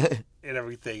 and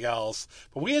everything else.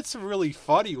 But we had some really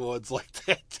funny ones like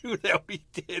that too that we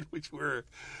did, which were.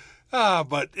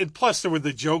 And plus there were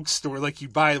the joke store, like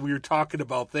we were talking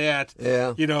about that.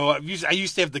 Yeah. I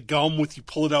used to have the gum with you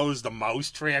pull it out as the mouse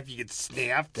trap, you get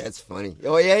snapped. That's funny.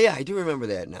 Oh, yeah, I do remember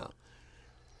that now.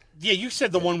 Yeah, you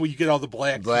said the one where you get all the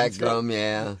black gum,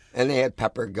 yeah. And they had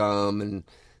pepper gum and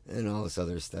all this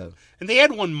other stuff. And they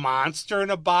had one monster in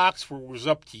a box where it was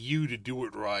up to you to do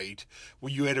it right,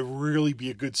 where you had to really be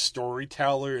a good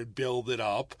storyteller and build it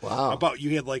up. Wow.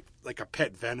 You had like a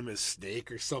pet venomous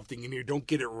snake or something in here. Don't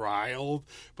get it riled,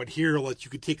 but here you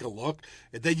could take a look,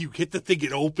 and then you hit the thing,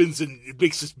 it opens, and it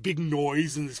makes this big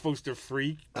noise, and it's supposed to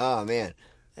freak. Oh, man.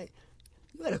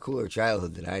 You had a cooler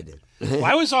childhood than I did. Well,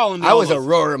 I was all in. I was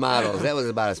Aurora Models. That was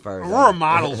about as far as Aurora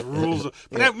Models rules.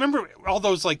 But I remember all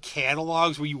those like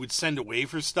catalogs where you would send away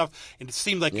for stuff, and it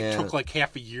seemed like it took like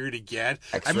half a year to get.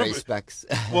 X-ray specs.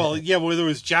 Well, there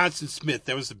was Johnson Smith.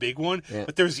 That was the big one. Yeah.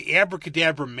 But there was the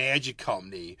Abracadabra Magic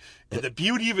Company. And the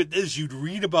beauty of it is you'd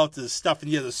read about this stuff,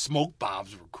 and the smoke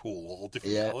bombs were cool, all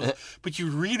different colors. But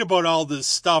you'd read about all this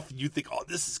stuff, and you'd think, oh,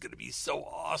 this is going to be so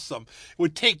awesome. It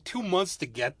would take 2 months to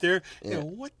get there.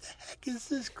 What the heck is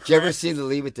this crap? Did you ever see the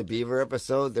Leave It to Beaver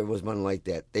episode? There was one like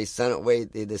that. They sent away,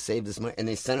 they saved this money, and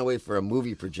they sent away for a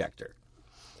movie projector.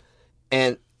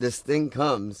 And this thing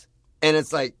comes, and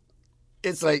it's like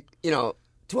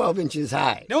 12 inches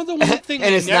high. No, the one thing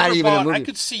and it's not even a movie. I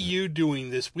could see you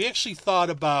doing this. We actually thought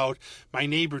about my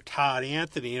neighbor Todd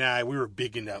Anthony and I. We were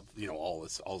big into all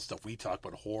the stuff we talk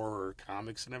about, horror,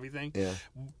 comics, and everything.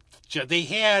 Yeah, they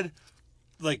had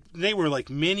they were like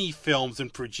mini films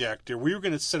and projector. We were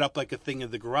going to set up like a thing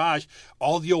in the garage,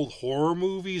 all the old horror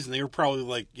movies, and they were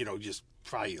probably just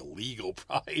probably illegal,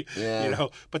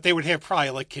 but they would have probably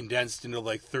like condensed into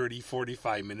like 30,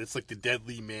 45 minutes, like the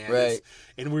Deadly Man. Right.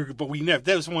 And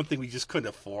that was one thing we just couldn't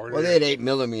afford. Well, they had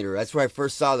 8mm. That's where I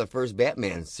first saw the first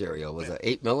Batman serial, was a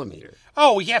 8mm.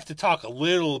 Oh, we have to talk a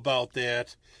little about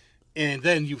that. And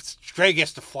then Greg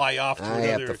has to fly off to another. I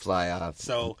have to fly off.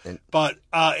 So, and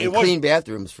it was clean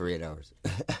bathrooms for 8 hours.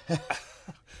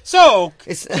 So,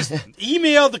 just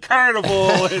email the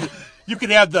carnival and you can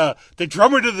have the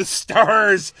drummer to the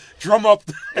stars drum up.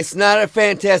 It's not a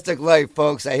fantastic life,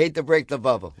 folks. I hate to break the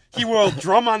bubble. He will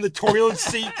drum on the toilet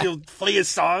seat. He'll play a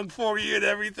song for you and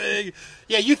everything.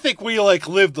 Yeah, you think we're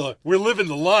living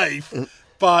the life,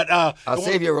 but I'll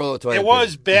save you a roll of toilet. It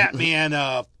was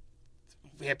Batman.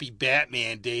 Happy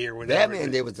Batman Day or whatever.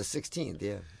 Batman Day was the 16th.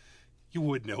 Yeah, you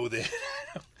would know that.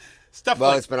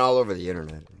 It's been all over the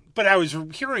internet. But I was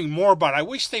hearing more about it. I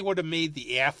wish they would have made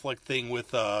the Affleck thing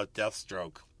with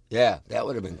Deathstroke. Yeah, that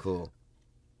would have been cool.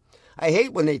 I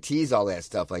hate when they tease all that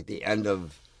stuff, like the end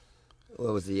of,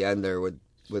 what was the end there with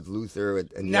with Luther.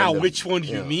 Now, which one do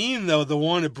you mean, though? The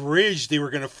one at Bridge, they were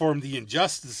going to form the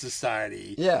Injustice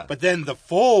Society. Yeah. But then the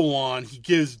full one, he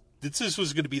gives... This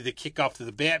was going to be the kickoff to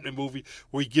the Batman movie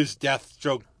where he gives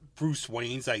Deathstroke Bruce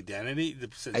Wayne's identity.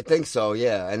 I think so,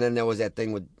 yeah. And then there was that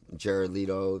thing with Jared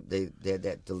Leto. They had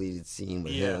that deleted scene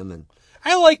with him. And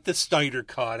I like the Snyder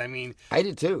cut. I mean... I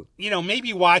did, too.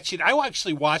 Maybe watch it. I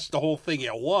actually watched the whole thing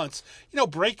at once.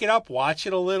 Break it up, watch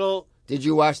it a little. Did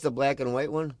you watch the black and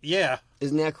white one? Yeah.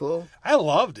 Isn't that cool? I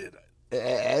loved it.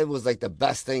 It was like the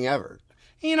best thing ever.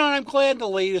 And I'm glad the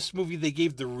latest movie they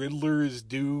gave the Riddler his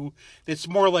due. It's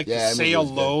more like the Sale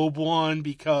Loeb one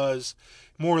because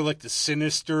more like the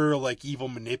sinister, like evil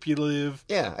manipulative.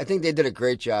 Yeah, I think they did a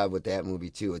great job with that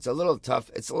movie too. It's a little tough.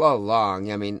 It's a little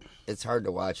long. I mean, it's hard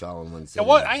to watch all in one sitting.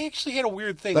 What I actually had a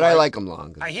weird thing, but I like them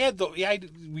long. I had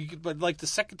but like the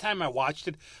second time I watched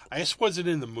it, I just wasn't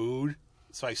in the mood,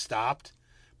 so I stopped.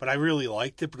 But I really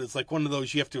liked it. But it's like one of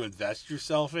those you have to invest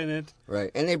yourself in it.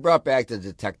 Right, and they brought back the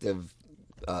detective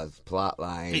plot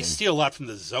line. They steal a lot from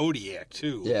the Zodiac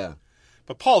too. Yeah.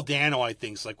 But Paul Dano, I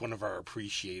think, is like one of our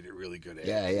appreciated, really good actors.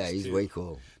 Yeah, he's way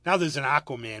cool. Now there's an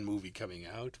Aquaman movie coming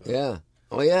out. Yeah.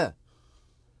 Oh, yeah.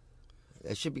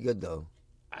 That should be good, though.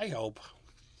 I hope.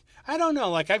 I don't know.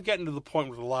 Like, I've gotten to the point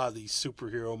with a lot of these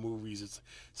superhero movies. It's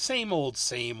same old,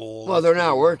 same old. Well, they're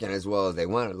not working as well as they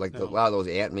wanted. Like, a lot of those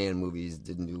Ant-Man movies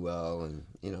didn't do well, and,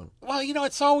 Well,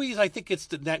 it's always, I think it's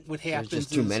what happens. There's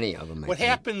just too many of them. What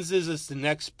happens is it's the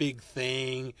next big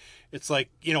thing. It's like,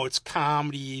 it's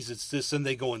comedies, it's this, and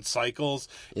they go in cycles.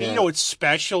 Yeah. And, it's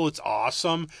special, it's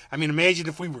awesome. I mean, imagine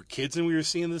if we were kids and we were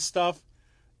seeing this stuff.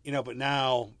 But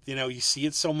now, you see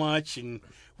it so much, and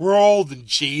we're old and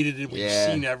jaded, and we've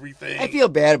seen everything. I feel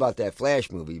bad about that Flash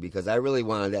movie because I really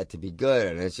wanted that to be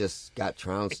good, and it just got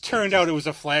trounced. It turned out it was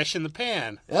a flash in the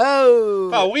pan.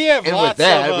 Oh, we have and lots with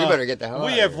that, of. We better get the hell.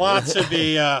 We have lots of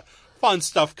fun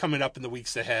stuff coming up in the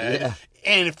weeks ahead. Yeah.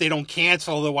 And if they don't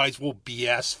cancel, otherwise we'll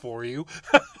BS for you.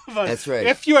 But that's right.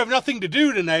 If you have nothing to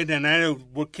do tonight, and I know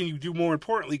what can you do more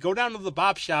importantly, go down to the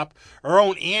Bop Shop. Our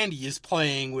own Andy is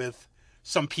playing with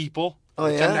some people. Oh,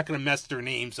 which yeah? I'm not going to mess their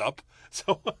names up.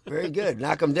 So Very good.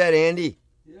 Knock 'em dead, Andy.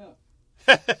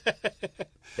 Yeah.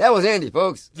 That was Andy,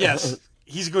 folks. Yes.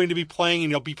 He's going to be playing,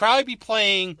 and he'll probably be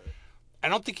playing. I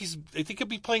think he'll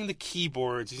be playing the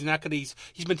keyboards. He's not going to.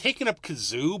 He's been taking up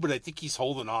kazoo, but I think he's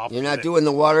holding off. You're not doing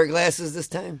the water glasses this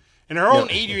time? And our own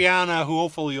Adriana, who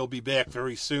hopefully will be back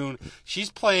very soon,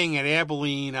 she's playing at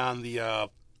Abilene on the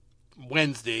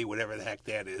Wednesday, whatever the heck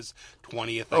that is,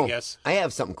 20th, I guess. I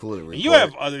have something cool to report. You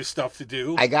have other stuff to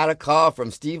do. I got a call from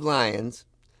Steve Lyons,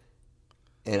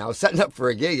 and I was setting up for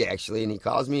a gig, actually, and he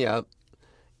calls me up,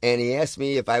 and he asked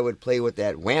me if I would play with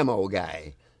that Whammo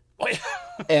guy.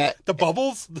 The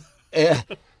Bubbles?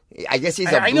 I guess he's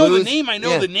a blues. I know the name. I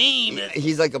know the name.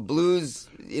 He's like a blues,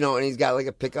 and he's got like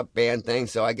a pickup band thing,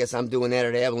 so I guess I'm doing that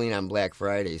at Abilene on Black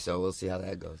Friday, so we'll see how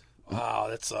that goes. Wow,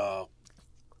 that's the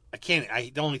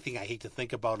only thing I hate to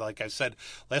think about, like I said,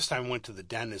 last time I went to the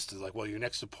dentist, is like, well, your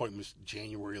next appointment is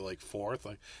January 4th.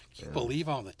 Like, can you believe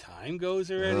how the time goes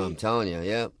already? I'm telling you,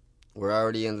 yeah. We're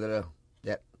already into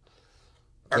that.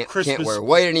 Our Christmas, can't wear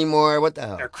white anymore. What the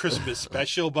hell? Our Christmas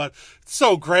special, but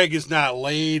so Greg is not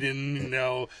late, and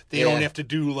they don't have to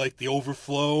do like the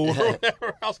overflow or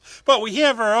whatever else. But we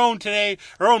have our own today,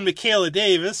 our own Michaela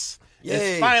Davis. Yay.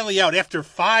 It's finally out after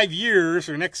 5 years.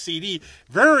 Her next CD,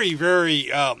 very,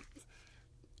 very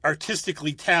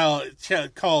artistically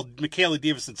called Michaela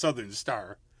Davis and Southern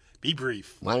Star. Be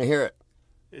brief. Want to hear it?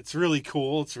 It's really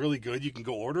cool. It's really good. You can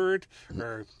go order it,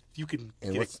 or you can.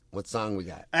 And what song we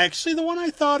got? Actually, the one I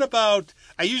thought about,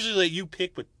 I usually let you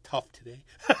pick, but tough today.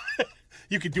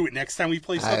 You could do it next time we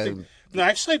play something. No,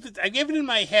 actually, I gave it in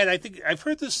my head. I think I've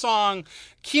heard this song.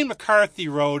 Kean McCarthy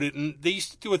wrote it, and they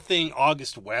used to do a thing,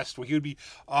 August West, where he would be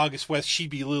August West, she'd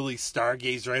be Lily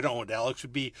Stargazer. I don't know what Alex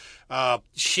would be.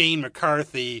 Shane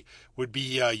McCarthy would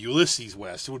be Ulysses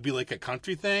West. It would be like a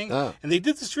country thing. Oh. And they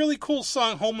did this really cool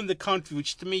song, Home in the Country,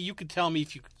 which to me, you could tell me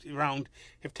if you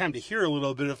have time to hear a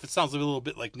little bit, if it sounds a little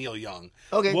bit like Neil Young.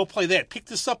 Okay. We'll play that. Pick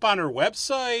this up on her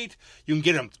website. You can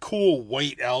get a cool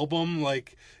white album,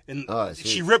 and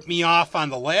she ripped me off on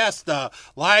the last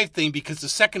live thing because the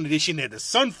second edition had a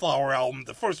Sunflower album.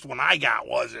 The first one I got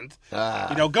wasn't.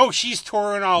 She's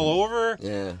touring all over.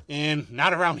 Yeah. And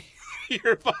not around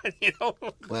here, but,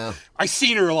 Well, I've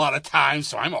seen her a lot of times,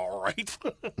 so I'm all right.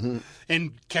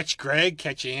 And catch Greg,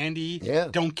 catch Andy. Yeah.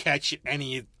 Don't catch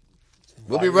any.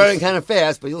 We'll be running kind of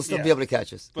fast, but you'll still be able to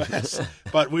catch us.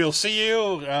 But we'll see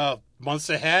you months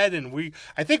ahead, and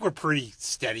I think we're pretty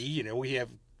steady. We have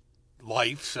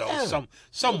life, so Yeah.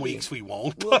 some weeks we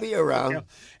won't. We'll be around. You know,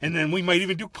 and then we might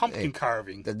even do pumpkin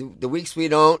carving. The weeks we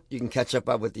don't, you can catch up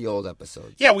with the old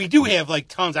episodes. Yeah, we do have like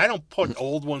tons. I don't put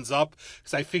old ones up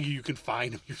because I figure you can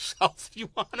find them yourself if you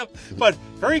want them. But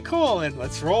very cool, and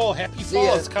let's roll. Happy See Fall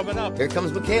ya. is coming up. Here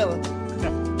comes Michaela.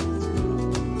 No.